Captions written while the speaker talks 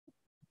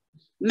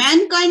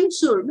mankind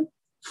should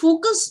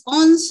focus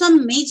on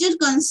some major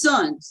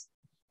concerns.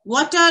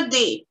 What are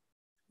they?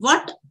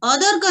 What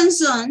other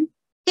concern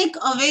take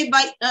away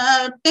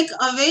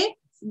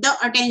the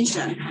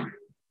attention?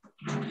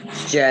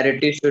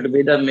 Charity should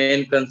be the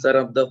main concern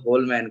of the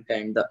whole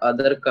mankind. The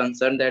other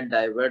concern that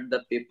divert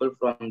the people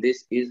from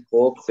this is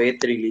hope,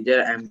 faith,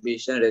 religion,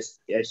 ambition,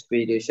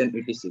 aspiration,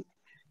 etc.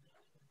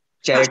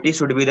 Charity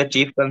should be the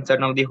chief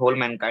concern of the whole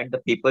mankind. The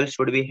people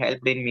should be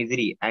helped in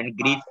misery and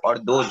grief or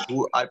those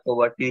who are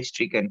poverty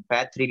stricken.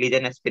 Faith,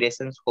 religion,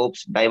 aspirations,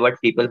 hopes divert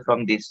people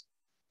from this.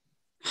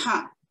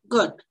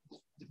 Good.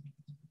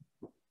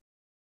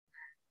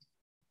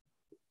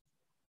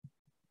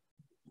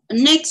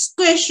 Next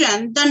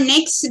question. The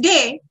next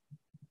day,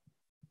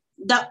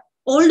 the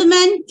old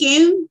man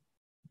came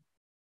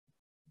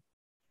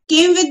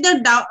with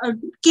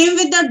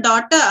the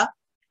daughter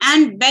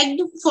and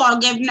begged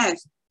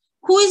forgiveness.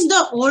 Who is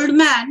the old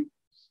man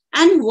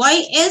and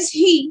why is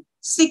he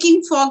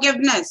seeking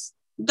forgiveness,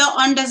 the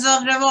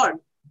undeserved reward?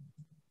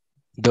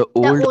 The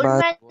old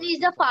man is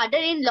the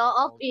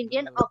father-in-law of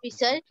Indian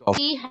officer.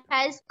 He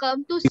has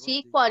come to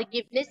seek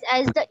forgiveness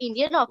as the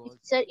Indian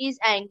officer is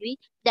angry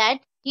that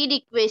he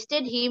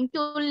requested him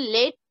to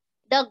let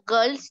the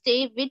girl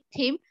stay with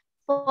him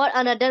for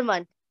another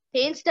month.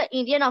 Hence, the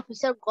Indian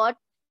officer got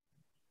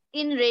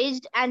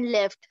enraged and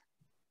left.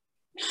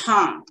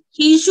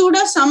 He issued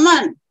a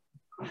summon.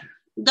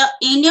 The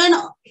Indian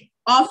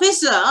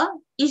officer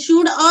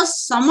issued a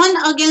summon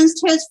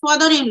against his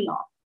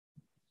father-in-law.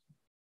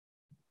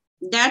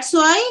 That's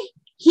why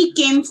he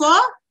came for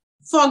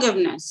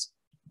forgiveness.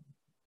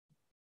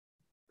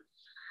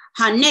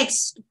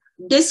 Next,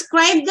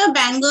 describe the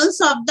bangles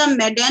of the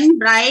maiden,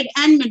 bride,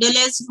 and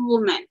middle-aged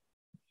woman.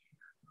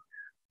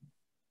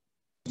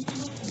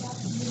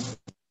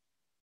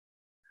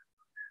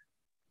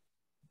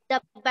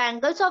 The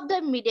bangles of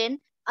the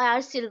maiden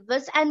are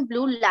silvers and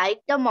blue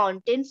like the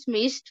mountain's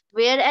mist,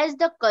 whereas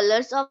the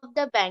colors of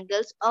the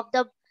bangles of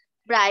the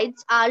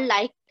brides are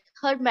like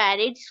her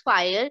marriage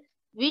fire,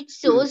 which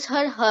shows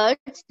her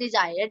heart's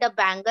desire. The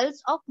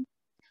bangles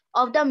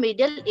of the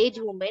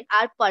middle-aged woman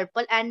are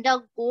purple and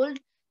the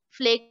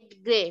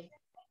gold-flecked gray.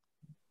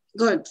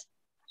 Good.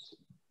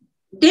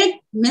 Did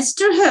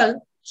Mr.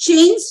 Hill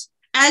change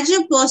as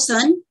a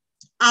person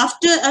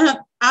after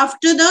the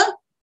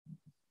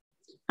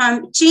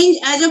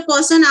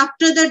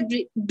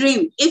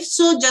dream? If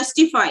so,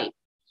 justify.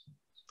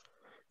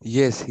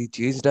 Yes, he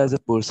changed as a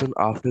person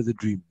after the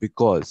dream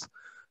because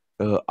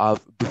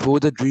before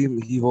the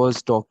dream, he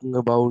was talking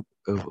about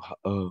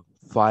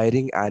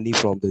firing Annie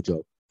from the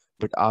job.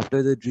 But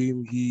after the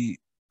dream, he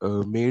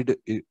made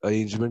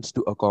arrangements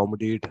to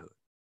accommodate her.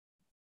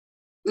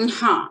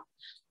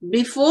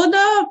 Before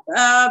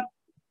the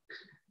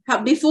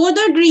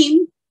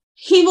dream,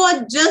 he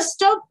was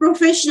just a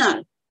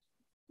professional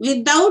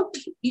without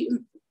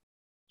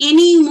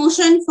any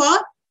emotion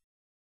for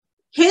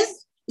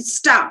his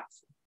staff.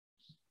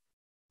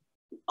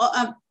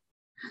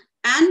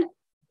 And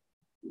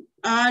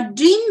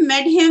dream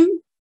made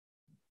him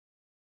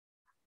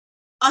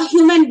a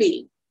human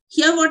being.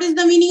 Here, what is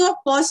the meaning of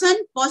person?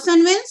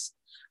 Person means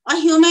a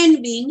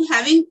human being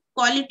having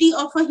quality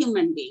of a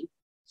human being.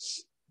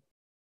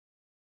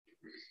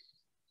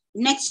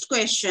 Next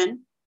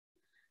question.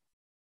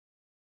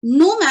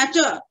 No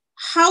matter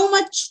how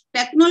much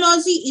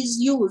technology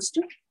is used,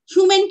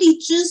 human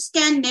teachers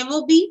can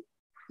never be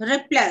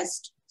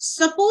replaced.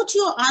 Support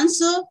your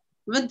answer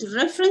with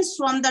reference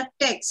from the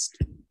text.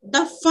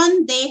 The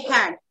fun they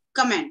had.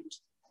 Comment.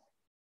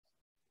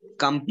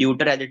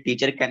 Computer as a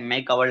teacher can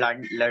make our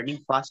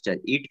learning faster.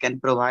 It can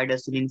provide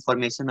us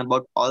information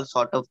about all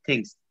sort of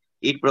things.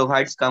 It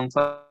provides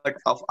comfort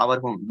of our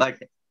home, but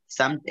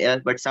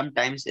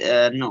sometimes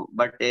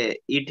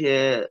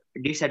it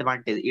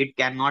disadvantage. It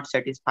cannot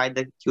satisfy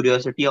the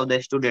curiosity of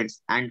the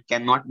students and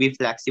cannot be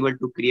flexible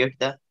to create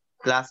the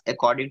class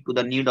according to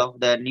the need or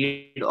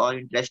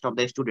interest of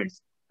the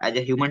students, as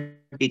a human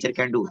teacher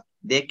can do.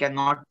 They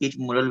cannot teach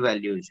moral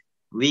values.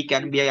 We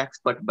can be an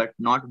expert but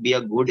not be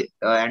a good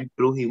and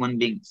true human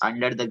being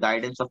under the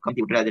guidance of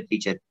computer as a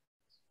teacher.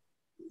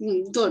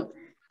 Good.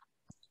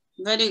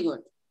 Very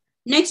good.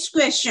 Next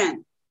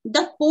question.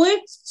 The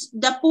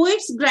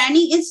poet's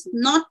granny is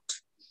not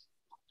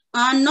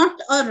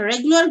a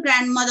regular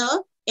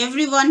grandmother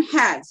everyone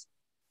has.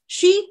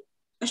 She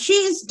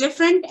is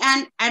different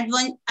and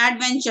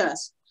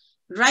adventurous.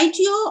 Write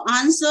your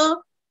answer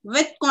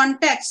with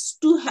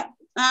context to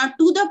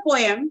the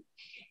poem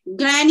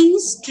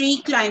Granny's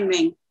Tree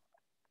Climbing.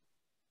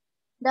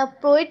 The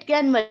poet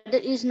grandmother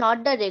is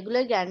not the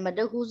regular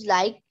grandmother who's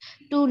like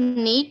to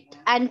knit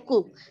and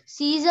cook.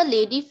 She is a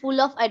lady full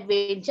of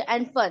adventure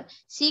and fun.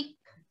 She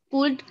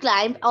could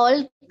climb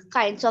all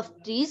kinds of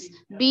trees,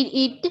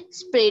 be it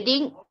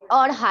spreading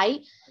or high,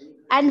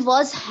 and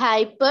was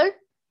hyper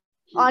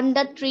on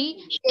the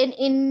tree than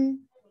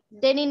in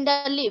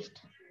the lift.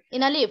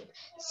 In a lift,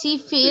 she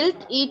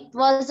felt it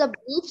was a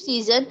brief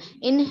season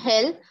in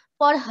hell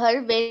for her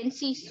when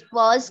she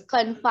was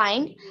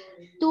confined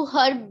to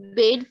her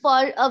bed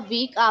for a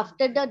week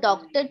after the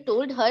doctor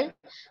told her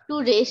to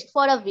rest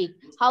for a week.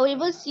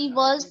 However, she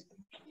was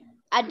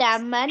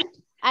adamant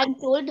and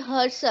told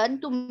her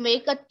son to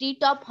make a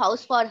treetop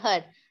house for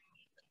her.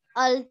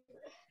 Ul-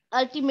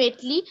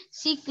 Ultimately,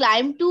 she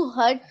climbed to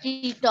her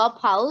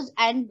treetop house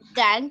and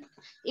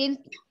in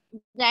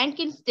drank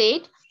in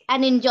state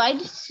and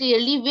enjoyed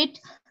freely with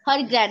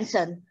her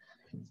grandson.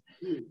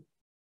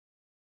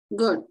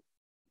 Good.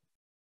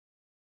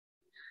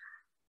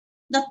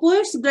 The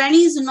poet's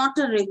granny is not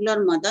a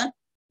regular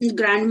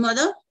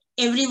grandmother.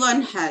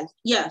 Everyone has.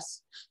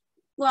 Yes.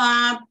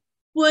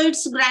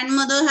 Poet's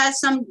grandmother has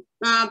some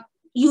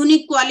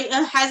unique quality.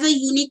 Has a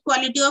unique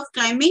quality of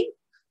climbing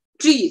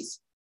trees.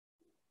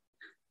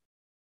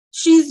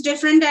 She's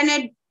different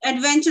and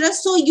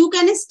adventurous. So you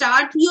can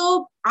start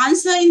your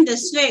answer in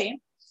this way.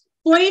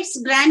 Poet's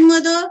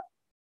grandmother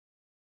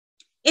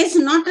is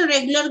not a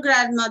regular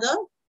grandmother.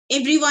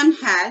 Everyone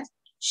has.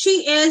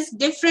 She is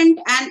different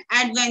and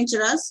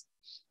adventurous.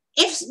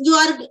 If you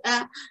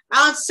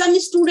are some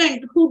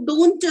student who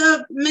don't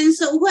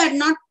who had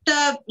not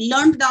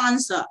learned the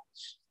answer,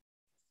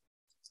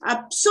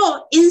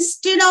 so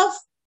instead of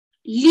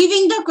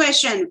leaving the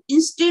question,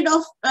 instead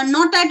of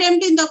not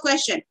attempting the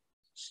question,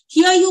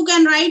 here you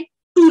can write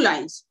 2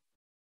 lines.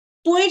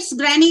 Poet's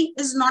granny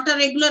is not a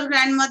regular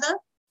grandmother.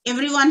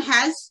 Everyone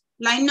has.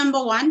 Line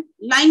number 1.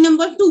 Line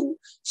number 2.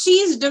 She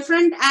is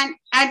different and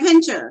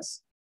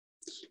adventurous.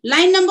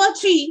 Line number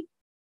 3.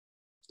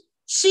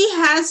 She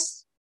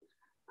has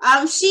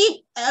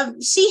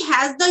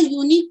the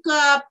unique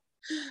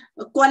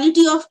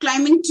quality of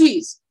climbing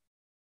trees.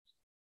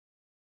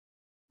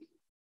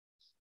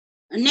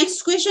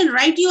 Next question,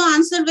 write your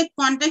answer with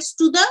context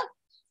to the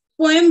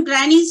poem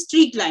Granny's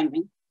Tree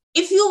Climbing.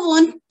 If you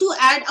want to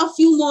add a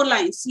few more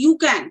lines, you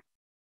can.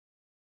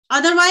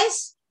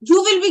 Otherwise,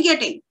 you will be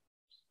getting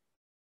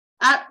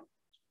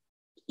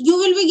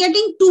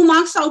 2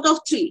 marks out of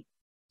 3.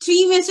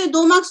 3 में से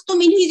 2 marks तो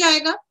मिल ही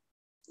जाएगा.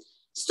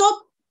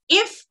 So,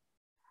 if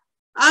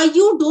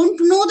you don't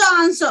know the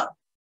answer,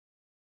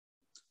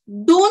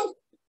 don't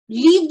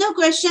leave the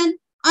question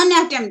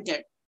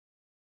unattempted.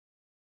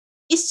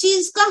 इस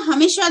चीज का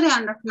हमेशा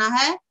ध्यान रखना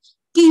है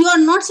कि you are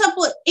not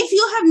supposed, if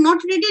you have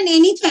not written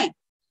anything,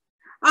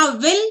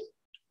 will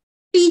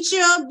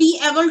teacher be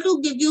able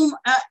to give you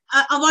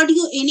award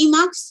you any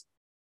marks?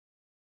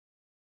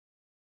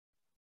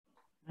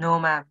 No,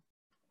 ma'am.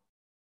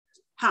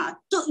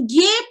 हाँ, तो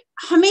ये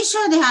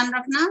हमेशा ध्यान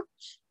रखना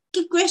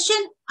कि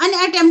क्वेश्चन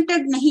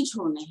अनअटेम्प्टेड नहीं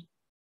छोड़ने.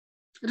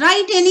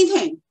 Write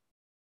anything.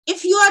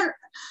 If you are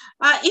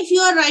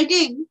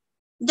writing,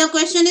 the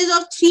question is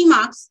of 3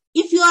 marks.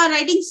 If you are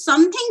writing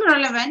something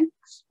relevant,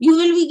 you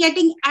will be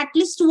getting at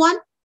least 1.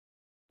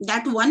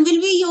 That 1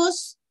 will be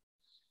yours.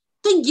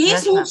 तो ये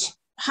Yes, सोच,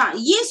 हाँ,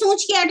 ये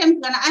सोच के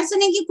अटेम्प्ट करना. ऐसा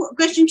नहीं कि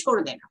क्वेश्चन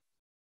छोड़ देना.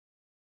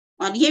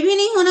 और ये भी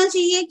नहीं होना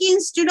चाहिए कि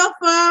instead of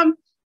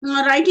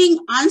writing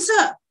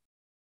answer,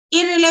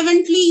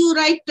 irrelevantly you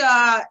write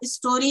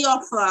story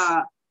of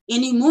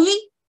any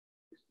movie.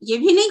 ये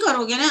भी नहीं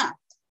करोगे ना.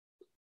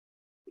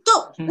 तो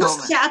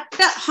उस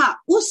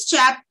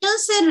चैप्टर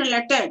से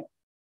रिलेटेड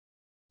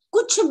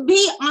कुछ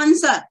भी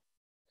आंसर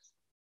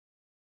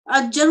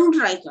जरूर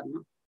ट्राई करना.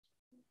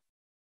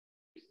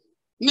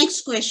 Next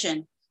question.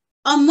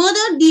 A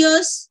mother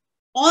bears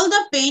all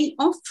the pain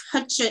of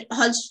her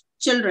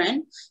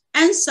children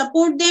and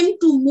support them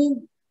to move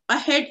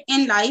ahead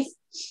in life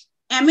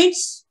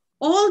amidst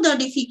all the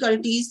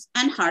difficulties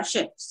and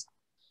hardships.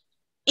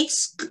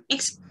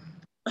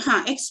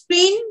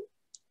 Explain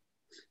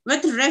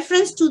with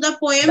reference to the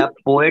poem.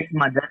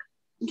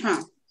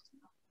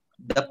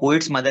 The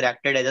poet's mother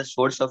acted as a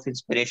source of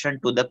inspiration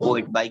to the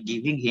poet by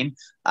giving him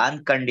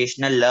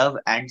unconditional love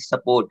and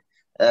support,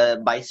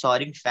 by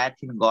soaring faith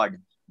in God.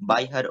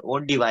 By her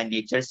own divine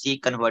nature, she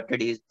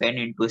converted his pain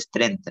into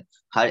strength.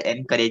 Her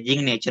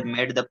encouraging nature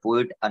made the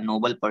poet a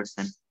noble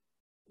person.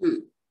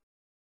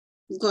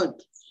 Good.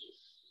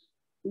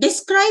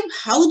 Describe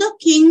how the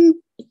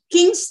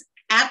king's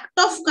act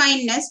of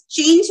kindness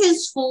changed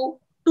his foe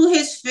to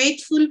his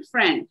faithful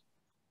friend.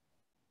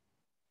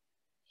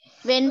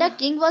 When the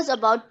king was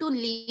about to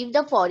leave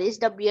the forest,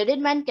 the bearded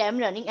man came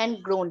running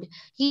and groaned.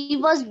 He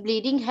was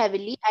bleeding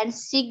heavily and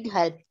seeked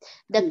help.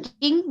 The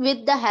king,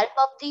 with the help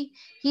of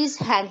his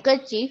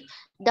handkerchief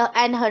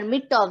and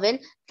hermit towel,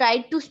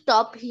 tried to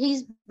stop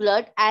his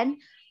blood and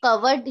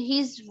covered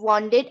his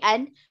wounded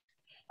and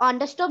on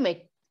the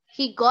stomach.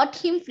 He got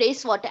him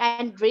fresh water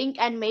and drink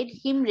and made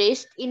him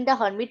rest in the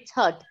hermit's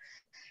hut.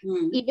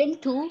 Even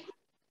though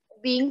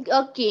being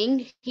a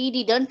king,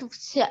 he didn't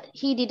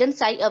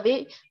shy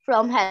away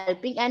from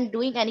helping and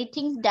doing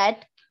anything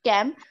that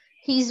came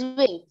his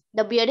way.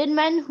 The bearded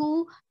man,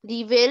 who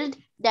revealed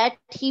that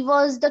he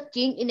was the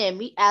king's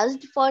enemy,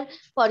 asked for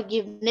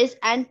forgiveness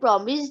and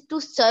promised to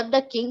serve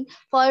the king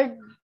for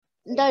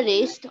the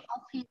rest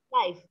of his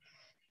life.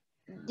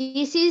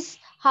 This is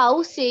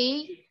how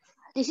saying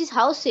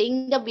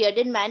the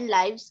bearded man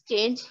lives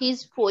changed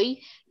his foe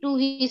to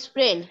his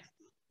friend.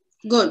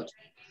 Good.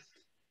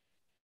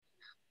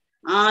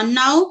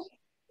 Now,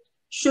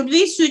 should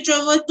we switch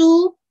over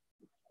to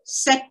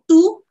Sec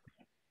 2?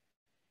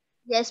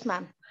 Yes,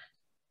 ma'am.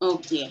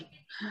 Okay.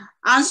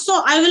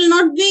 So I will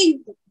not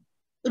be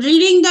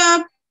reading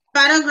the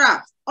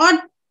paragraph, or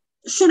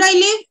should I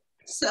leave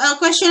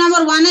question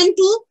number 1 and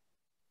 2?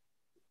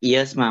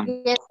 Yes, ma'am.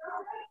 Yes.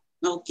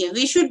 Okay,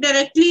 we should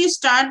directly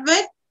start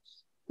with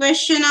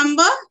question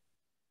number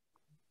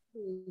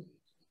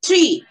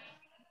 3.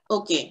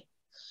 Okay.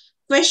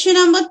 Question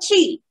number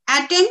 3.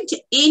 Attempt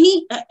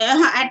any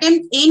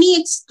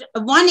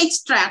one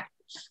extract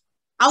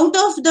out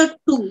of the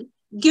 2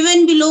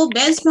 given below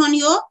based on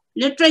your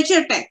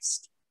literature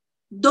text.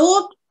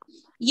 दो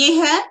ये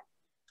है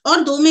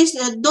और दो में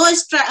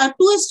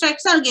two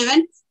extracts are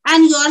given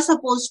and you are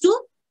supposed to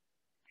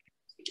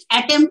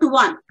attempt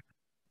one.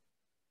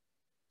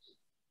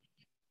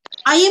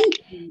 I am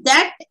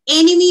that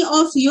enemy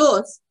of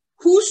yours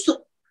who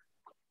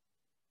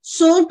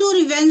sought to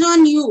revenge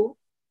on you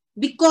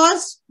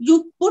because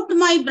you put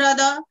my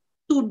brother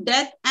to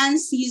death and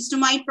seized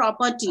my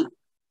property.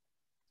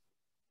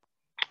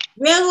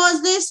 Where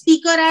was the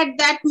speaker at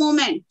that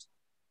moment?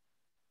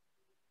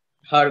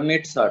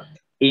 Hermit's hut.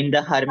 In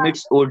the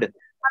hermit's wood.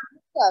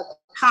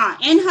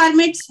 In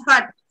hermit's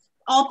hut.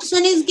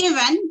 Option is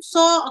given.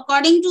 So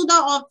according to the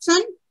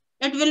option,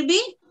 it will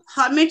be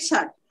hermit's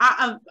hut.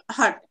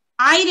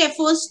 I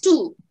refers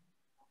to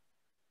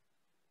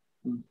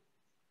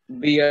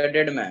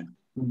Bearded man.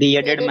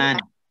 Bearded man.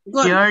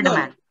 good. Beard Good.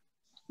 man.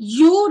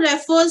 You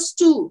refers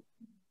to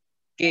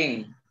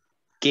King.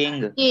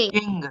 King.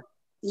 King.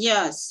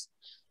 yes.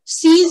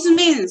 Seize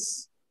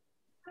means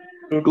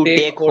To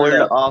take hold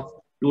of.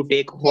 To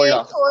take hold Take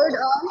of. hold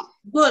of.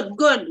 good.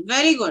 Good.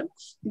 Very good.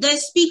 The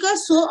speaker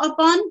saw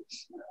upon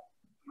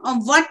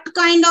what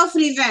kind of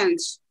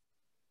revenge?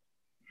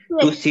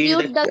 To seize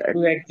execute the,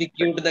 To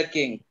execute the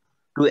king.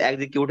 to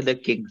execute the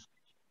king.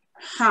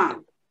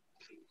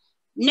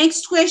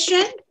 Next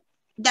question,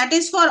 that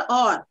is for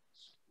or.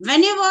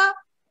 Whenever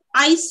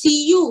I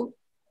see you,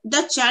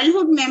 the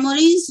childhood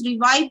memories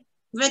revive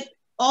with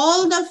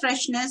all the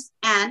freshness,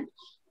 and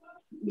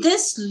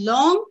this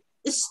long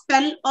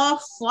spell of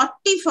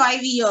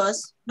 45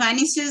 years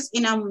vanishes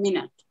in a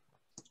minute.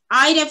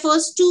 I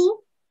refers to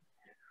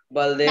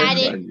Baldev.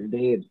 Narrator.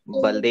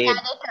 Baldev.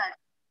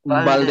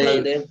 Baldev.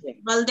 Baldev.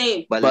 Singh.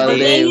 Baldev.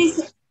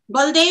 Baldev.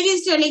 Baldev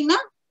is telling, na?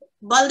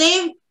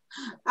 Baldev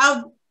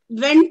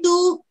went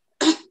to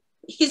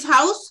his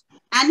house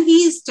and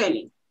he is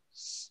telling.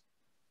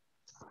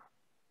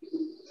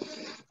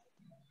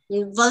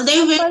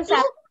 Baldev went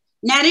to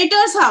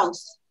narrator's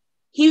house.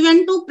 He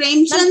went to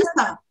Premchand's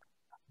house.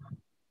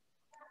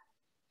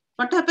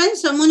 What happened?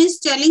 Someone is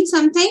telling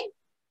something.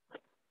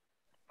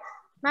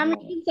 Ma'am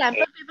लेकिन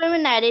sample paper में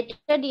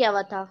narrator दिया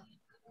हुआ था.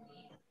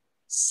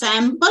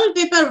 Sample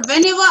paper.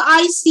 Whenever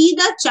I see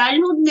the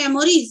childhood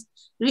memories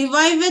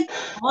revive with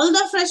all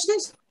the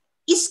freshness.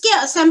 इसके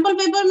sample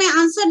paper में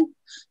answer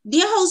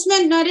दिया है, उसमें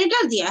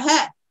नरेटर दिया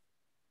है.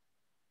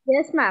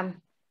 Yes, ma'am.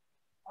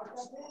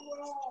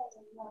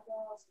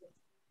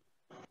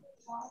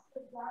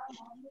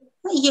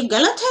 ये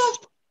गलत है.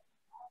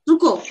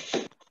 रुको.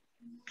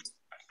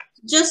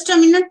 Just a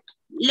minute.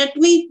 Let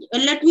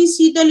me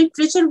see the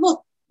literature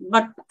book.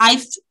 But I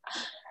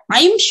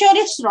am sure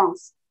it's wrong.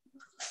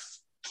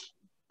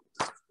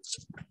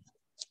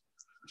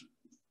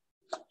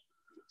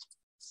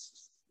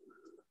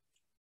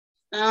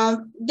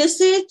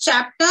 This is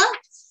chapter.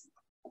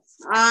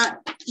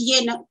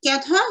 ये क्या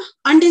था?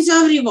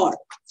 Undeserved reward.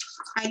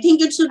 I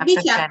think it should be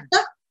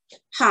chapter.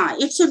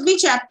 It should be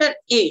chapter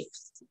 8.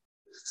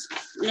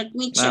 Let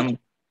me check.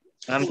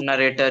 Ma'am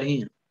narrator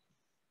he.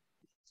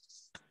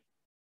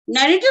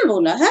 Narrator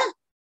बोला है?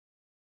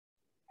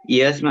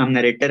 Yes, ma'am.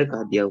 Narrator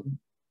कहा दिया हुआ.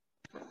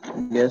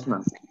 Yes,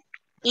 ma'am.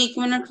 एक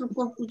minute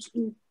रुको कुछ.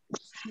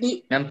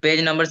 मैम पेज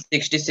नंबर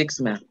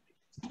 66 में.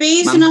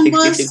 Page Ma'am,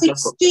 number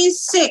 66.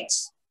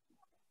 66.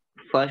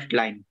 First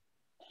line.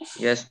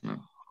 Yes,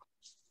 ma'am.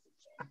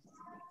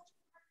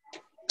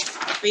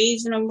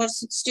 Page number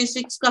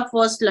 66 का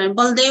first line.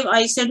 Baldev,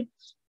 I said.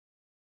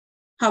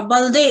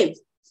 Baldev.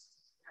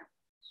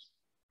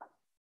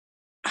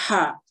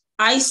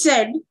 I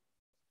said.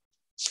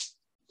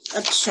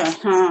 अच्छा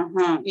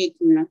एक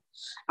minute.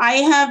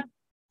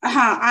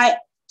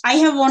 I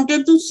have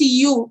wanted to see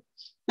you.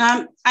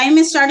 I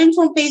am starting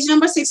from page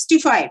number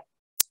 65.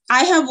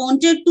 I have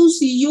wanted to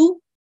see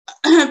you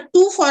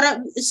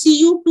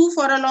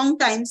for a long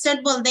time,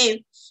 said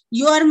Baldev.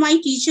 You are my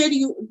teacher,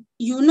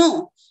 you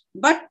know,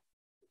 but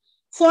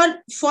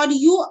for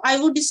you I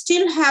would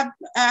still have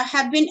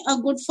been a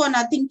good for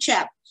nothing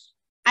chap.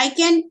 I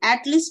can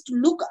at least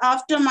look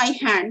after my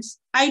hands.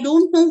 I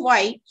don't know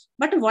why,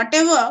 but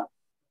whatever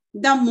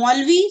the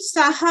Maulvi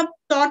Sahab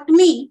taught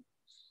me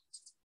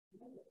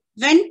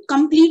went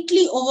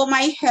completely over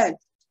my head.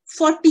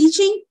 For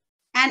teaching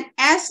an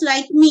ass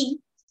like me,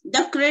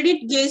 the credit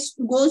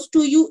goes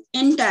to you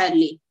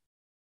entirely.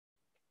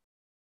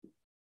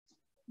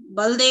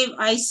 Baldev,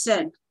 I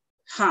said.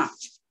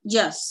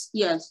 Yes.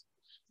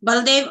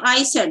 Baldev,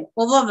 I said,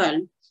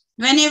 overwhelmed.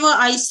 Whenever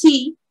I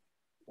see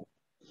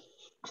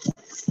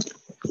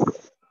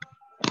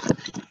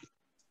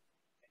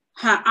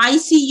I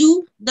see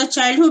you. The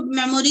childhood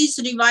memories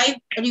revive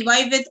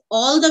with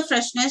all the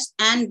freshness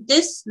and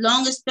this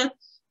long spell.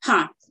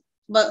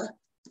 But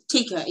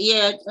ठीक है.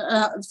 Yeah.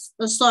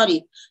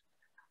 Sorry,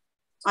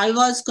 I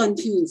was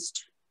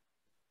confused.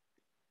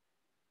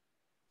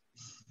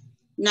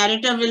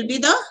 Narrator will be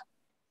the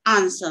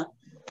answer.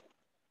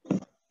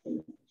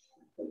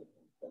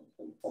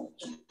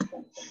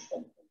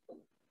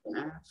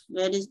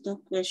 Where is the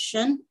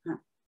question?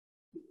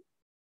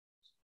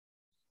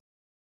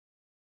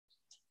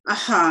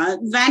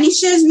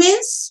 Vanishes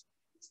means?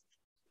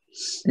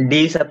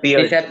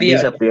 Disappeared.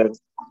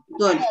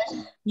 Good.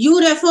 You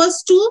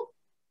refers to?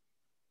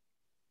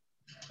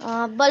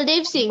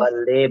 Baldev Singh.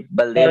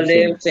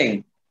 Baldev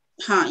Singh.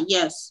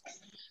 Yes.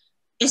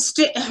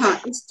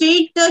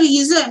 State the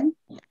reason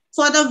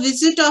for the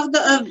visit of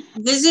the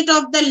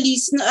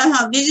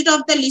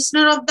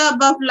listener of the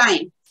above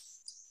line.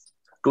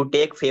 To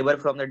take favor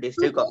from the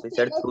district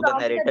officer through the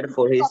narrator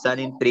for his son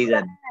in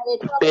prison.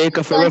 Take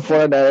a favor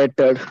for a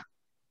narrator.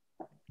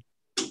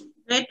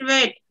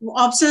 Wait.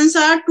 Options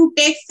are to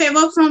take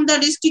favor from the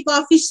district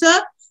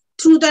officer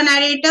through the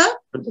narrator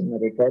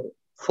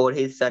For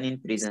his son in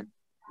prison.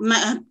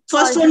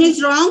 First one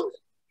is wrong.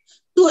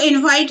 To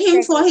invite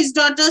him for his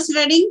daughter's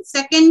wedding.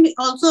 Second,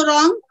 also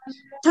wrong.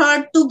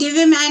 Third, to give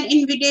him an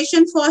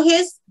invitation for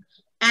his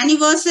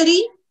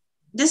anniversary.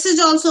 This is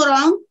also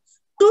wrong.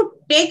 To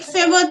take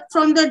favor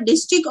from the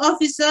district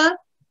officer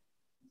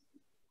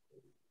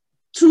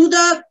through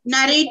the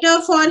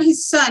narrator for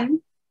his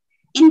son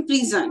in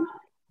prison.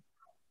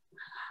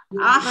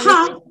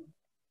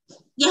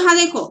 यहाँ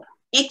देखो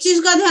एक चीज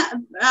का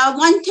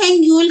one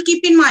thing you will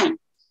keep in mind,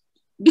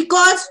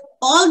 because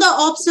all the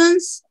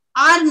options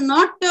are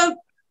not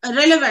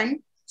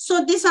relevant,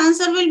 so this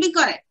answer will be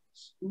correct.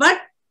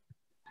 But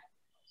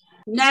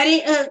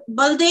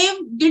Baldev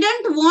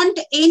didn't want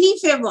any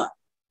favor.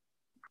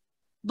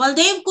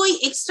 Baldev कोई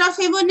extra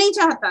favour नहीं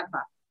चाहता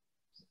था.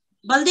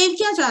 बलदेव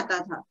क्या चाहता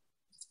था?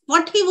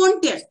 What he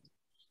wanted?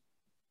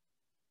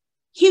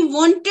 He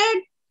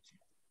wanted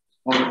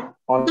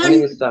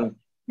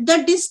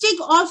the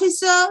district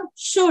officer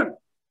should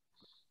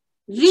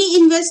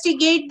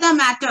reinvestigate the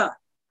matter.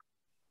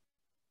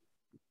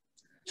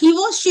 He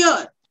was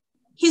sure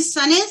his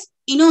son is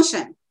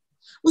innocent.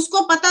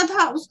 उसको पता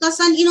था उसका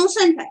son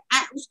innocent है.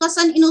 उसका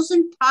son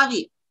innocent था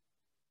भी.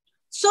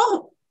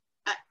 So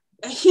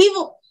he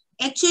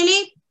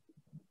actually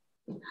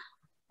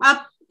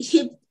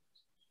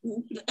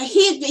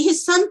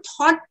his son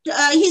thought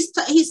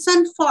his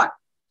son fought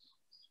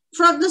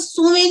from the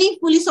so many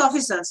police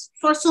officers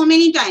for so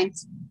many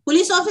times.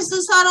 Police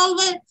officers are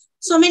always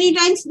so many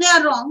times they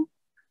are wrong.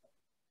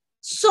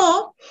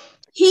 So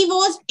he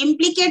was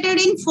implicated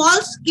in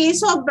false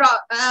case of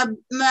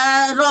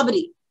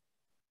robbery.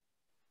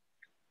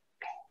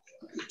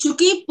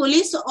 चूंकि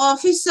police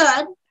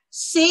officer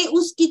से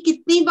उसकी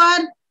कितनी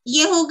बार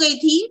ये हो गई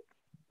थी,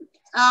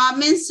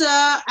 means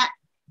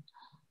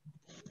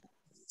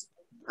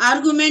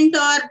argument,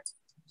 or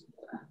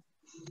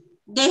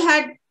they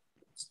had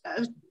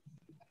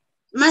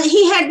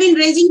he had been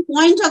raising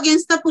point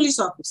against the police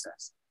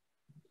officers,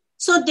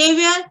 so they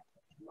were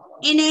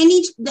in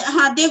any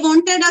they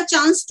wanted a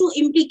chance to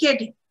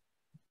implicate him.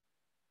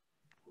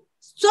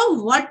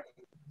 So what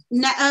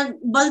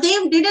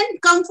Baldev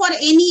didn't come for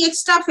any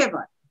extra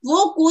favor.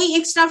 वो कोई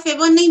extra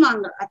favor नहीं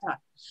मांग रहा था.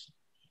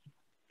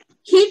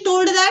 He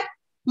told that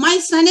my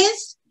son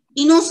is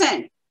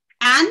innocent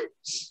and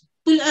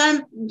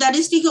the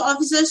district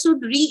officer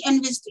should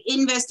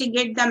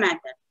re-investigate the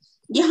matter.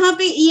 यहाँ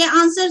पे ये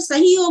answer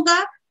सही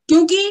होगा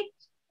क्योंकि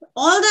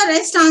all the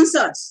rest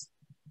answers,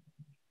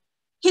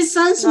 his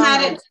son's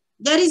marriage,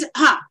 there is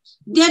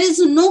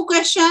no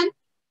question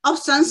of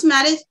son's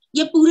marriage.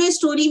 ये पूरे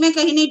स्टोरी में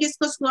कहीं नहीं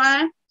डिस्कस हुआ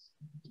है.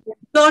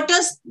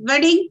 Daughter's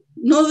wedding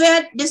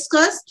nowhere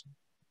discussed.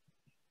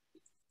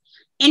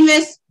 So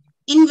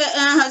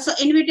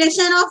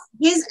invitation of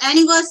his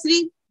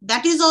anniversary,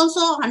 that is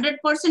also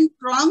 100%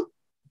 wrong.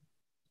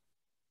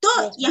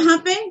 तो यहाँ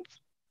पे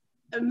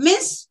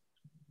मिस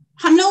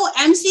हम लोग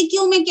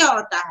MCQ में क्या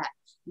होता है,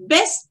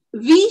 best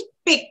we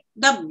pick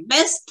the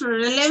best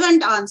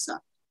relevant answer.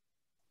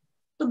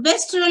 The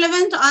best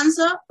relevant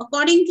answer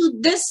according to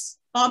this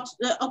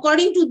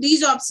according to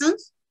these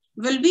options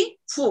will be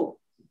 4.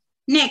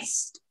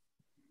 Next,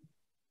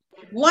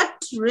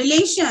 what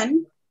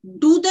relation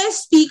do the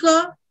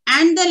speaker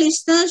and the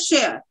listener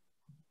share?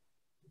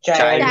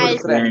 Childhood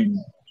friend.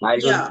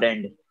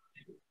 Friend.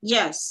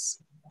 Yes.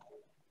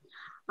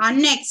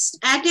 Next,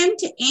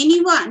 attempt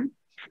any one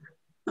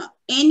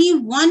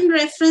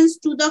reference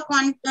to the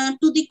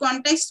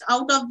context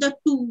out of the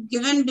 2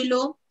 given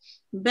below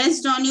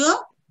based on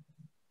your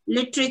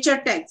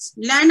literature text.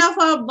 Land of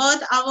our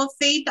birth, our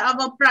faith,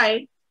 our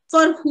pride,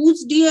 for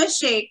whose dear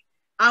sake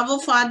our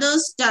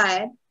fathers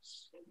died.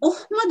 O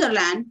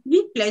motherland,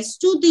 we pledge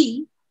to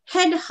thee,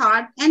 head,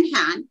 heart, and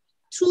hand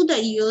through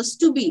the years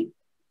to be.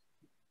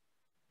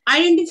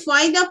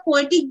 Identify the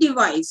poetic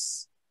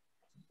device.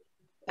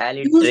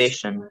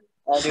 Alliteration.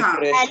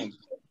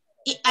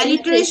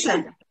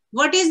 Alliteration.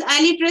 What is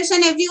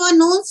alliteration? Everyone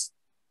knows?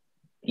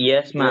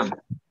 Yes, ma'am.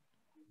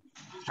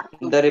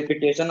 The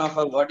repetition of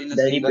a word in a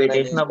The single line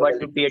repetition is of word to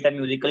called create a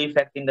musical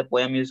effect in the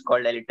poem is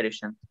called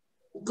alliteration.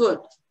 Good.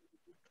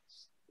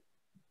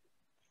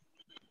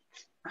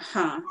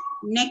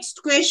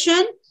 Next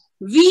question.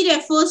 We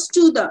refers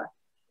to the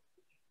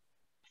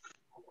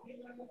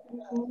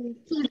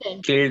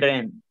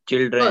Children.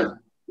 Good.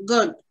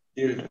 Good.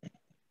 children.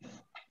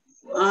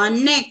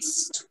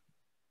 Next.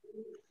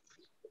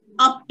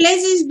 A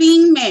place is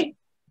being made.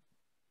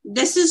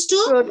 This is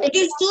to Protect. it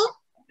is to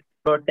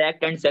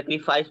Protect and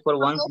sacrifice for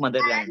one's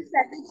motherland.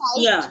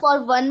 Yeah.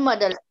 For one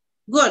motherland.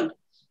 Good.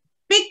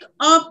 Pick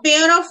a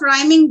pair of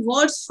rhyming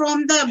words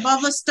from the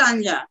above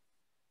stanza.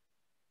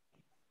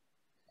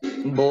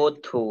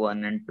 Both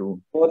 1 and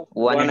 2. Both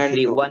 1 and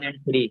 3. 2. 1 and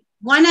 3.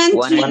 1 and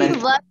 1 3. and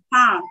 3.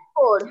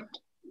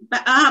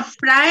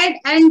 Pride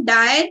and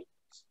died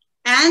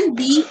and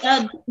D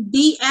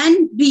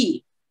and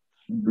B.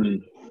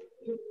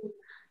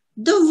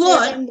 The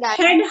word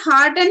head,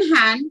 heart and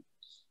hand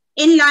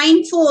in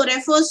line 4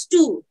 refers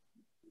to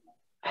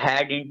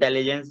Head,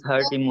 intelligence,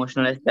 heart,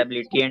 emotional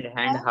stability, and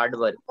hand, hard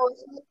work.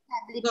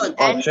 Good.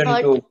 Option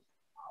 2.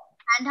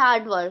 And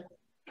hard work.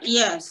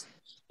 Yes.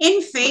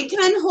 In faith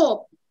and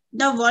hope,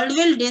 the world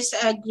will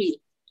disagree.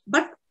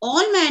 But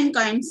all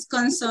mankind's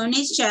concern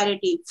is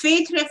charity.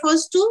 Faith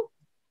refers to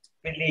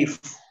Belief.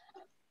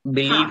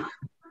 Belief.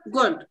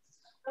 Good.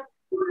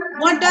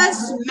 What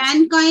does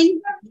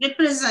mankind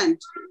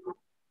represent?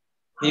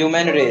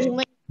 Human race.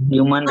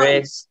 Human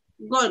race.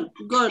 Good,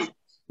 good.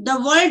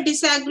 The world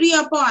disagree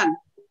upon?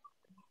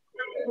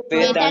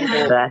 Faith and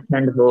hope. Trust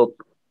and hope.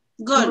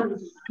 Good.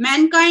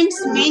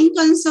 Mankind's main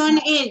concern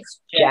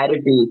is?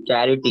 Charity.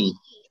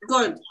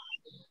 Good.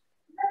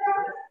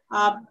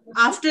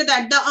 After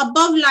that, the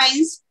above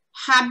lines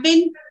have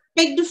been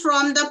picked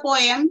from the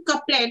poem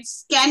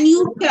couplets. Can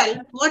you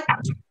tell what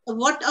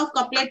a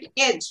couplet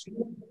is?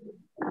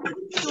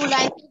 2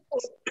 lines.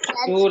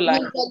 2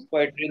 lines of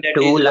poetry that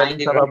 2 usually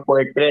lines of a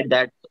poetry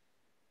that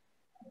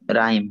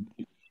rhyme.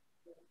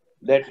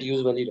 That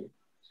usually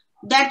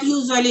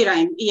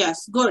rhyme.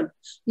 Yes, good.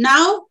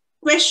 Now,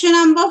 question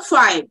number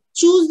 5.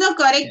 Choose the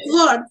correct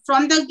word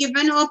from the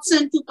given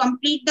option to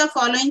complete the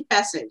following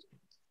passage.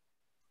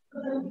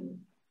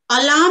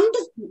 Alarmed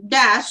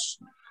dash.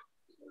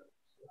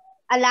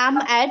 Alarm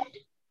at.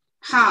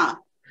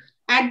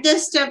 At the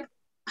step.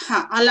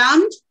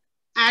 Alarmed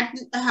at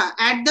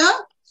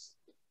the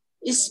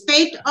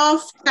spate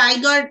of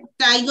tiger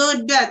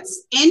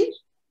deaths in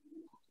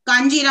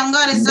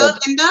Kanjiranga Reserve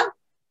in the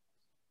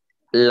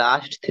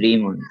last 3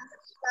 months.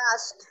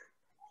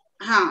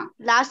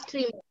 Last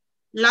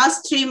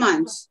 3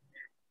 months.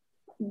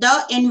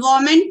 The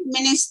environment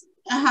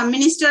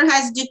minister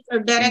has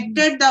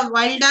directed the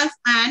Wildlife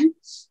and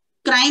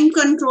Crime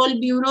Control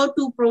Bureau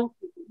to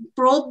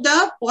probe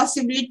the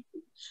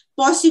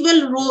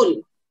possible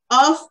role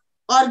of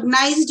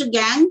organized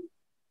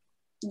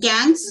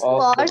gangs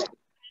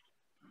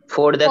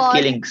for the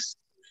killings.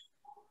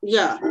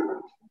 Yeah.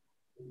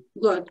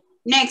 Good.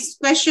 Next,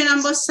 question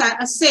number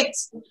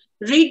 6.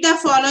 Read the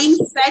following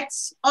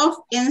sets of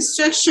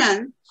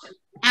instruction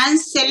and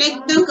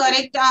select the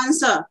correct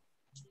answer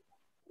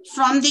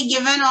from the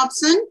given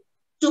option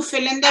to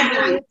fill in the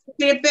blank.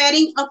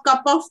 Preparing a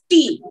cup of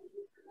tea.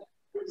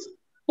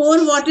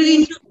 Pour water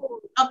into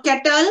a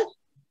kettle.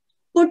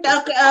 Put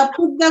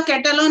the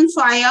kettle on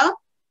fire.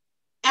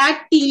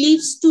 Add tea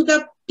leaves to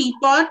the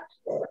teapot.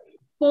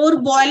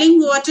 Pour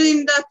boiling water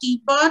in the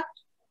teapot.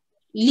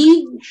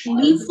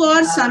 Leave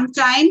for some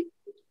time.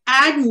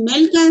 Add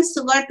milk and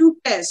sugar to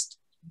taste.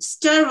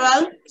 Stir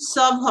well.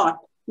 Serve hot.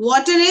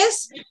 Water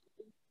is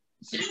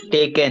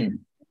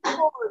taken.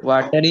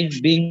 Water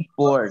is being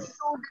poured.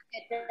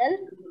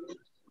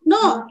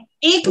 No,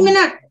 1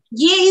 minute.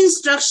 ये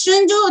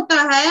instruction जो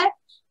होता है,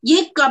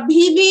 ये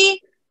कभी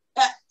भी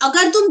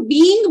अगर तुम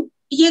being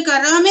ये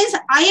कर रहा means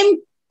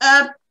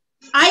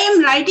I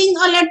am writing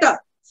a letter.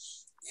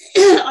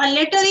 A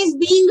letter is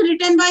being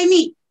written by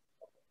me.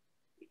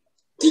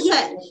 ठीक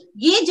है,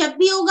 ये जब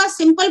भी होगा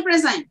simple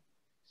present.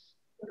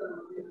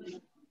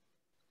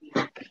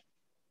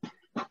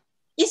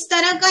 इस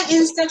तरह का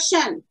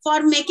instruction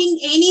for making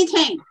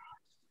anything,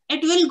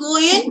 it will go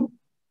in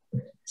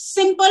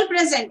simple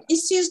present.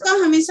 इस चीज का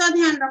हमेशा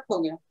ध्यान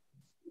रखोगे.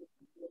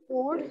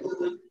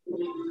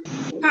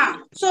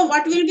 So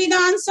what will be the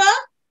answer?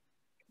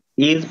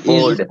 Is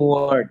poured.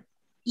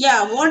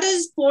 Yeah, what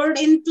is poured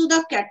into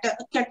the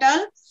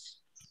kettle?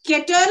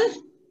 Kettle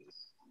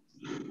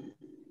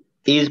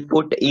is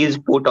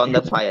put on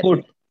the fire.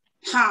 Put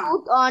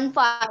on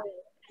fire.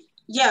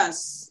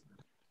 Yes.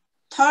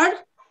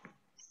 Third?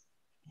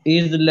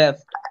 Is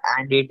left.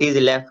 And it is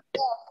left.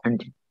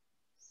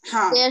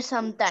 There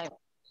sometime.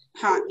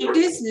 It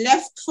is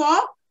left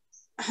for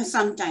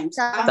sometimes.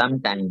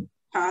 Sometime.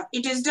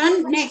 It is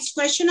done. Next,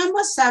 question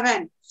number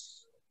 7.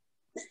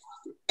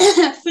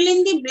 Fill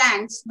in the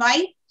blanks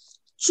by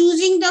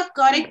choosing the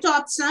correct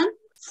option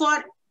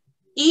for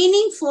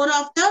any 4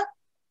 of the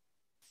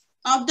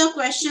of the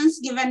questions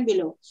given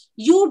below.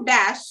 You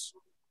dash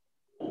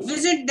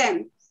visit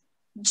them.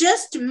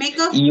 Just make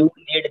a You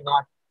need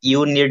not.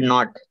 You need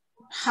not.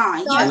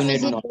 हाँ, Not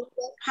yes. visit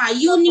हाँ,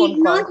 you phone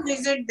need call. not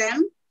visit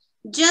them.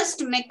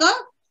 Just make a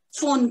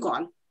phone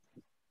call.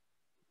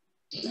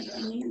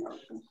 Okay.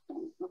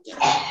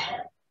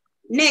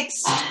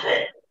 Next.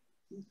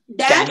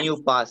 Dash. Can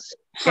you pass?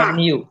 हाँ,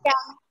 you?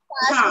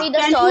 Pass हाँ, me the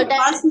can salt you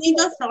pass me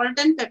the salt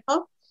and pepper?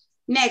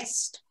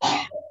 Next.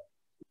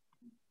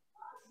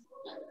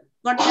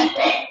 What is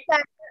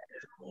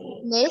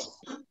Miss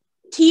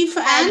thief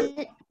and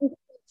and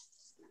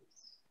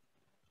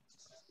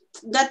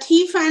the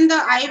thief and the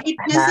Have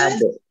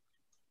eyewitnesses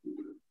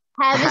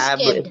have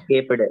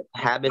escaped.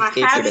 Have have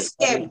escaped.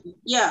 escaped.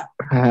 Yeah.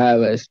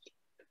 Harvest.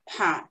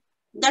 हाँ.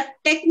 The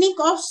technique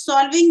of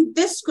solving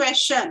this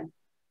question.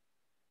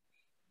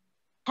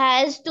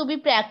 Has to be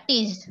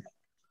practiced.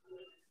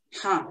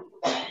 हाँ.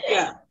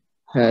 Yeah.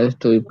 Has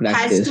to be Has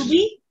practiced. to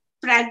be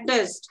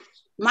practiced.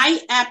 My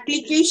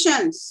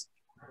applications.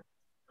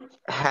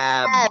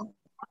 Have Have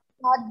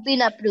not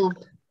been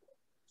approved.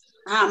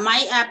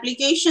 My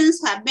applications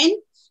have been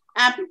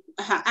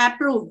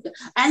approved.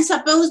 And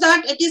suppose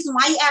that it is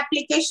my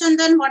application,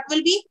 then what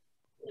will be?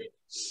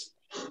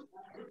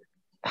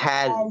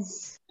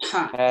 has.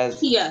 Has.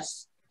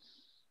 Yes.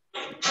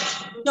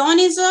 John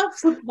is a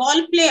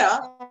football player,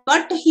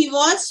 but he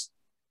has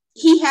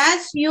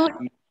Few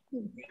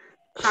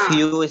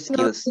Few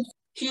skills.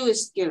 few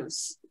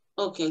skills.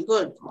 Okay,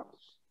 good.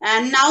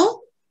 And now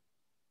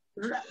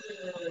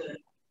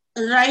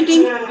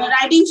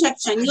writing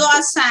section. You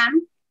are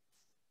Sam.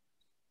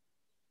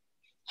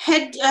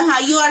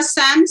 You are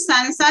Sam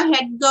Sansa,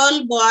 head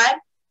girl boy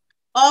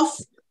of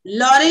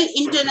Laurel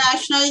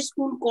International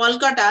School,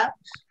 Kolkata.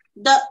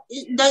 The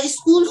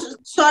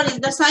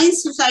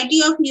Science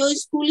Society of your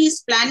school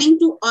is planning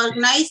to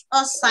organize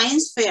a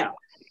science fair.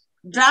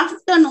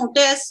 Draft a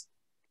notice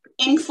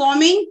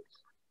informing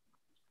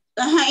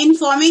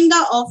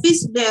the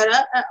office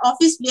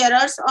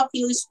bearers of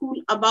your school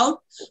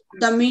about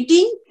the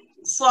meeting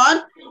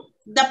for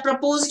the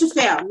proposed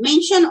fair.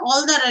 Mention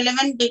all the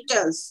relevant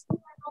details.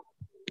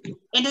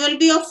 It will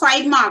be of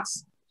 5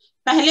 marks.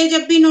 पहले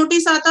जब भी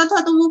notice आता था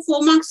तो वो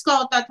 4 marks का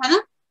होता था ना.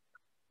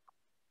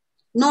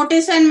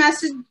 Notice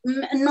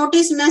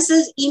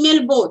message,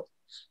 email both,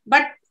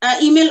 but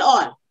email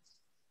all.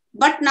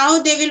 But now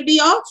they will be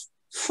of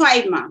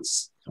 5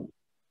 marks.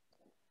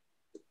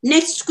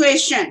 Next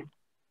question.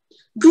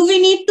 Do we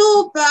need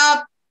to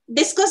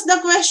discuss the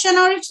question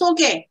or it's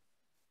okay?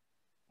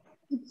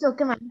 It's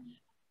okay, ma'am.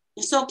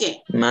 It's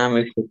okay.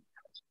 Ma'am,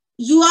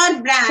 You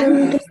are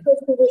brand.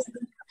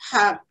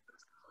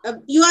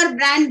 You are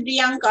brand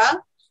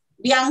Bianca.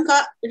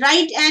 Bianca,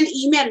 write an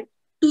email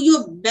to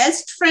your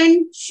best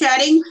friend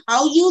sharing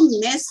how you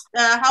miss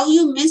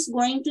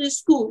going to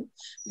school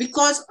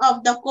because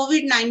of the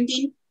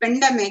COVID-19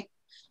 pandemic.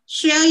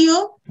 Share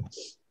your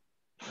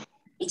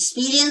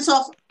experience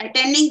of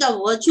attending the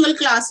virtual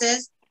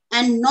classes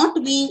and not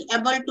being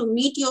able to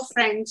meet your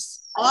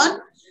friends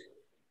or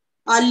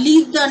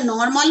live the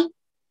normal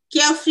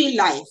carefree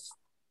life.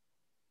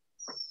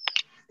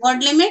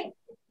 Word limit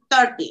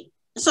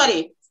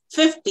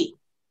 50.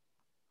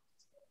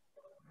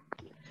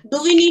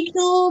 Do we need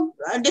to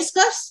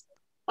discuss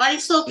or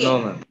it's okay? No,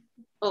 ma'am.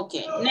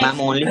 Okay. ma'am,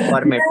 only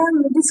format.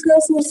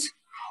 Discuss it.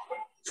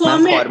 Ma'am,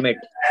 Format. format.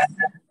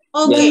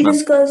 Okay. Yes, ma'am.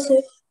 Discuss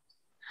it.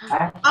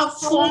 अब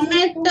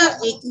format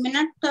एक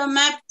minute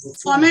मैं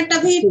format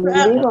अभी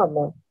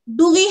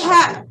do we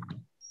have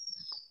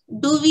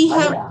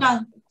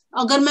time?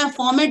 अगर मैं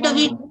format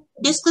अभी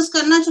discuss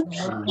करना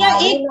चाहूँ या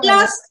एक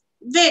class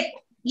wait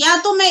या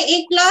तो मैं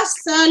एक क्लास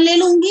ले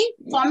लूंगी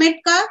फॉर्मेट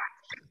का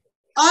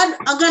और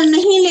अगर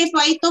नहीं ले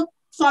पाई तो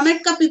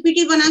फॉर्मेट का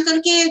पीपीटी बना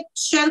करके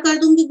शेयर कर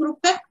दूंगी ग्रुप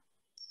पे.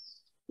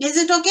 Is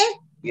it okay?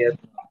 Yes.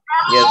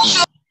 Yes,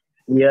 ma'am.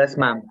 Yes,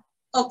 ma'am.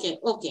 Okay.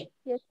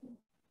 Yes.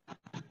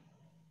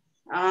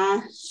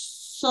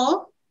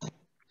 So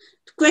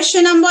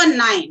question number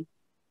 9.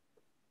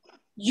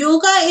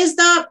 Yoga is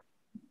the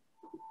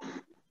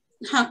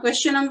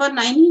question number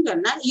 9 ही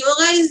करना.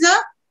 Yoga is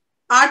the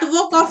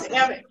artwork of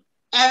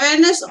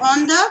awareness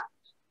on the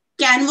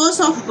canvas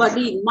of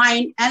body,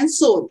 mind and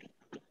soul.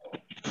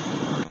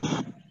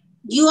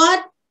 You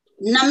are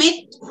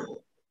Namit.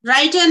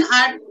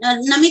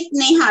 Namit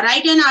Neha,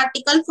 write an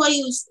article for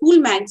your school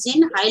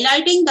magazine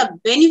highlighting the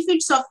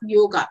benefits of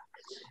yoga.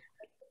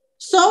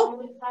 So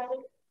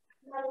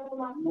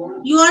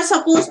you are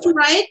supposed to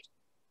write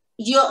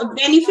your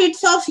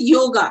benefits of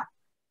yoga.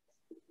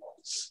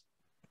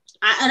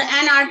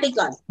 An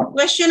article.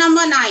 Question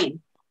number 9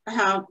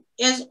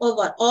 is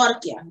over. Or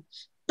kya?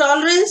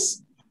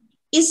 Tolerance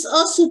is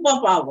a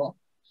superpower.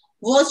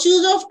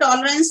 Virtues of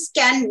tolerance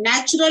can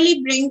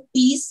naturally bring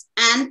peace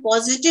and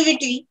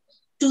positivity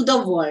to the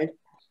world.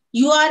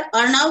 You are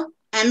Arnav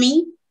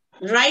Ami.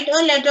 Write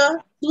a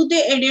letter to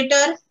the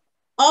editor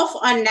of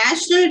a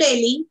national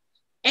daily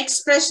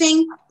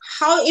expressing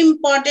how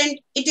important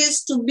it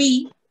is to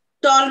be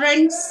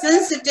tolerant,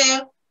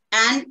 sensitive,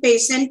 and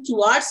patient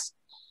towards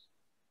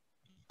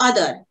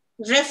other.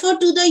 refer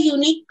to the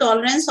unique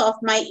tolerance of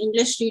my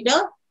English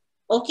reader.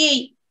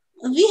 Okay,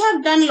 we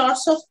have done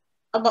lots of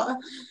about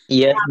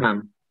Yes,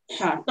 ma'am.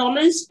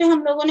 tolerance पे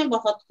हम लोगों ने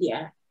बहुत किया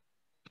है.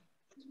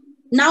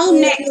 Now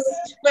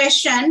next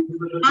question,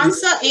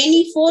 answer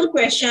any 4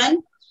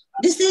 question.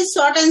 This is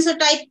short answer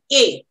type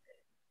A.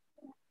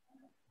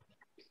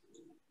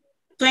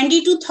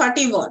 20 to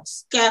 30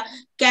 words,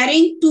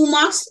 carrying 2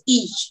 marks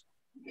each.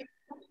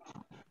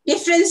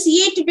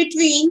 Differentiate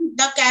between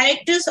the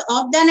characters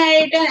of the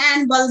narrator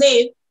and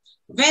Baldev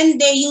when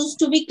they used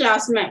to be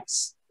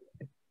classmates.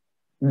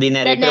 The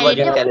narrator was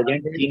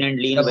intelligent, thin and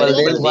lean, whereas Baldev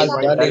Baldev was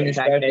was dull dull, in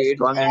fat, and studies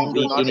strong and and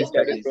do weak not in study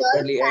studies.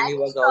 properly, and he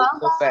was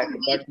also fat.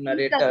 But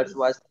narrator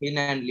was thin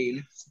and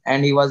lean,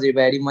 and he was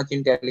very much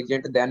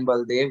intelligent than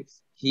Baldev.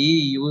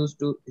 He used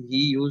to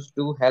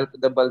help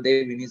the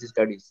Baldev in his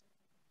studies.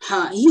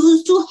 He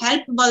used to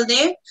help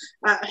Baldev.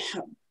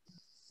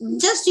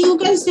 Just you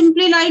can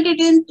simply write it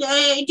in.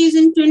 It is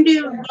in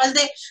 20.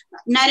 Baldev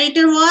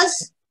narrator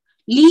was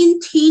lean,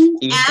 thin,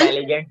 and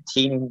Intelligent,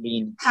 thin and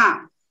lean.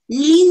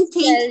 lean,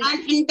 thin,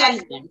 and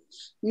intelligent.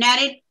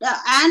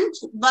 And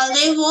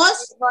Baldev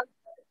was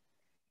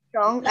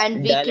strong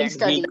and weak Dull in and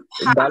study. weak.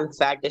 Dull,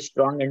 fat,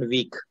 strong and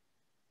weak.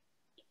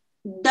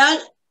 dull.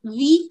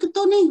 Weak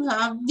तो नहीं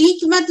हुआ.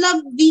 Weak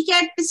मतलब weak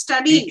at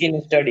studies. Weak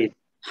in studies.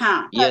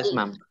 Yes,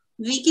 ma'am.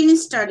 Weak in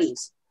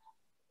studies.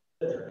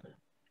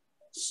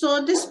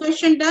 So this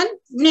question done.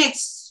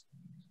 Next,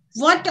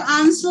 what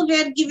answer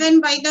were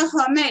given by the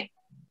hermit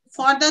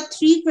for the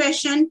 3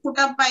 questions put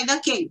up by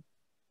the king?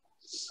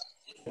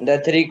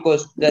 The three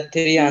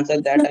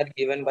answers that are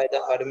given by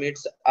the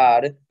hermits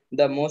are: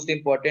 the most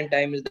important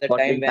time is the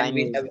time when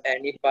we have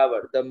any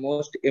power. The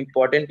most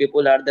important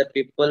people are the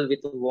people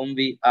with whom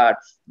we are.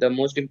 The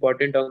most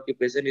important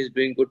occupation is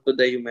doing good to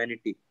the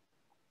humanity.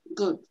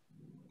 Good.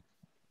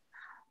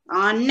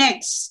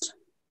 Next,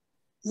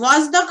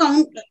 what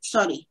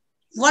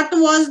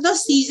was the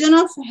season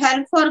of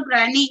hell for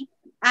Granny,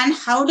 and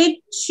how did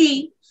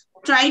she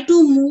try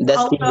to move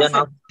out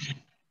of it?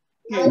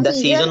 The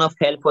season of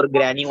hell for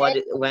Granny was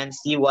when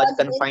she was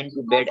confined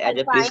to bed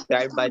as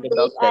prescribed by the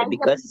doctor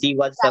because she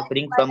was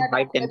suffering from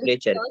high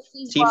temperature.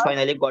 She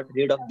finally got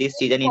rid of this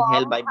season in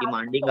hell by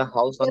demanding a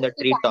house on the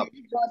treetop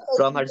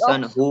from her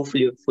son, who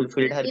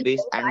fulfilled her wish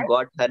and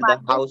got her the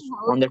house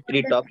on the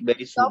treetop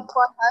very soon.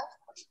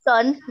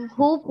 Son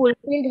who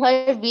fulfilled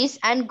her wish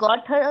and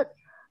got her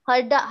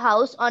the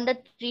house on the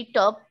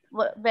treetop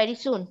very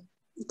soon.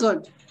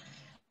 Good.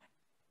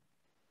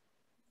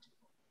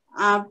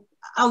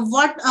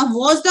 What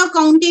was the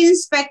county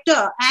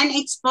inspector an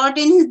expert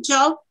in his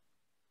job?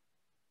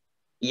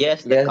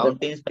 Yes, the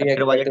county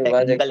inspector was a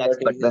technical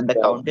expert. When the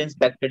county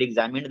inspector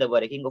examined the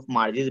working of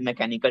Margie's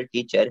mechanical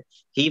teacher,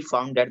 he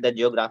found that the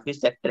geography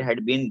sector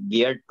had been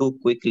geared too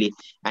quickly,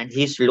 and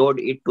he slowed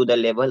it to the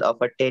level of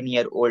a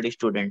 10-year-old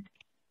student.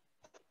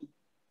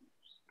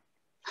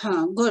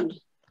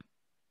 Good.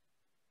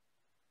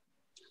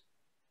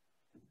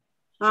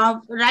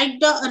 Write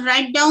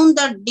down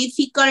the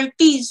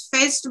difficulties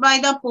faced by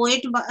the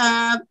poet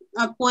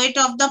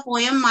of the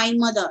poem My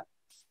Mother.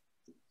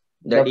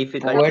 The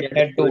poet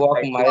had to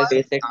walk miles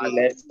to take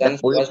lessons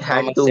first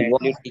from a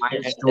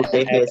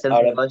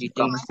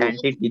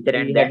sandy teacher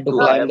and then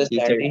out of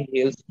teaching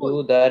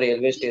school.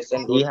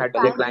 He had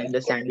to climb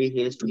the sandy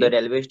hills to the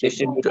railway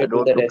station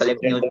road to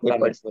collect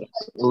newspapers,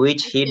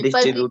 which he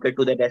distributed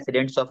to the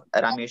residents of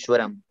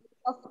Rameshwaram.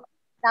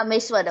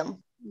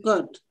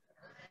 Good.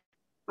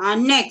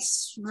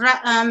 Next,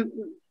 why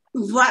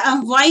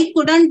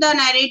couldn't the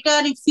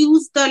narrator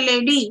refuse the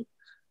lady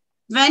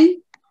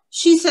when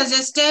she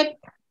suggested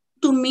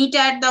to meet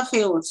at the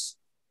fairs?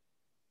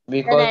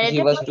 Because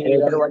he was too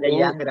young was a to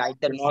young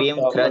writer, not famed,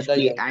 talk about the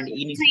thirsty, young. and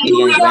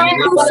inexperienced when he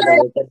got the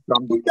letter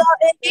from the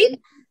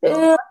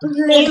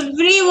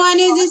Everyone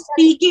is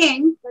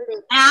speaking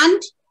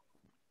and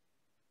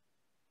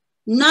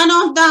none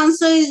of the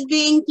answer is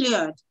being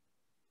cleared.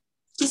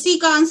 किसी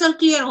का answer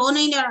clear हो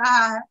नहीं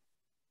रहा है.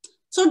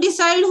 So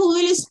decide who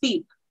will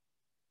speak.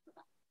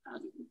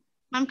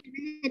 Ma'am,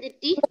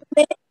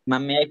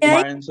 Ma'am, may I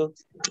Kumaransu?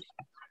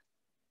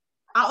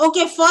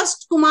 Okay,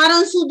 first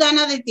Kumaransu, then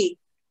Aditi.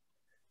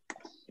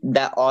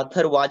 The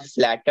author was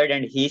flattered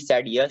and he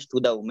said yes to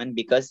the woman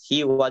because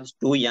he was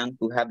too young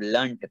to have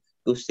learnt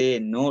to say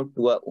no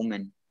to a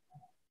woman.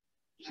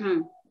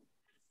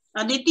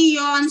 Aditi,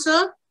 your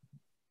answer?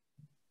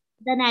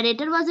 The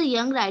narrator was a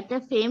young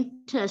writer,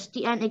 famed,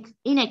 thirsty, and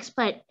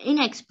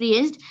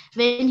inexperienced.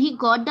 When he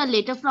got the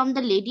letter from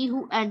the lady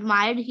who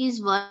admired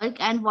his work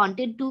and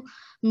wanted to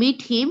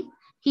meet him,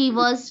 he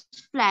was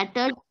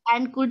flattered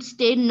and couldn't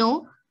say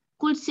no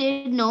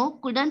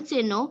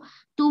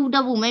to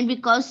the woman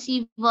because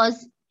she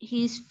was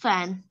his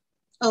fan.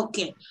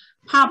 Okay.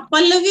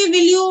 Pallavi,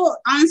 will you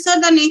answer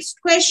the next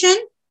question?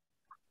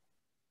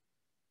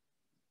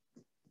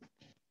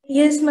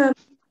 Yes, ma'am.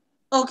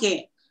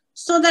 Okay.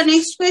 So the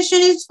next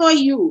question is for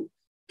you.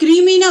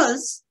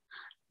 Criminals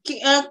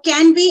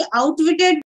can be outwitted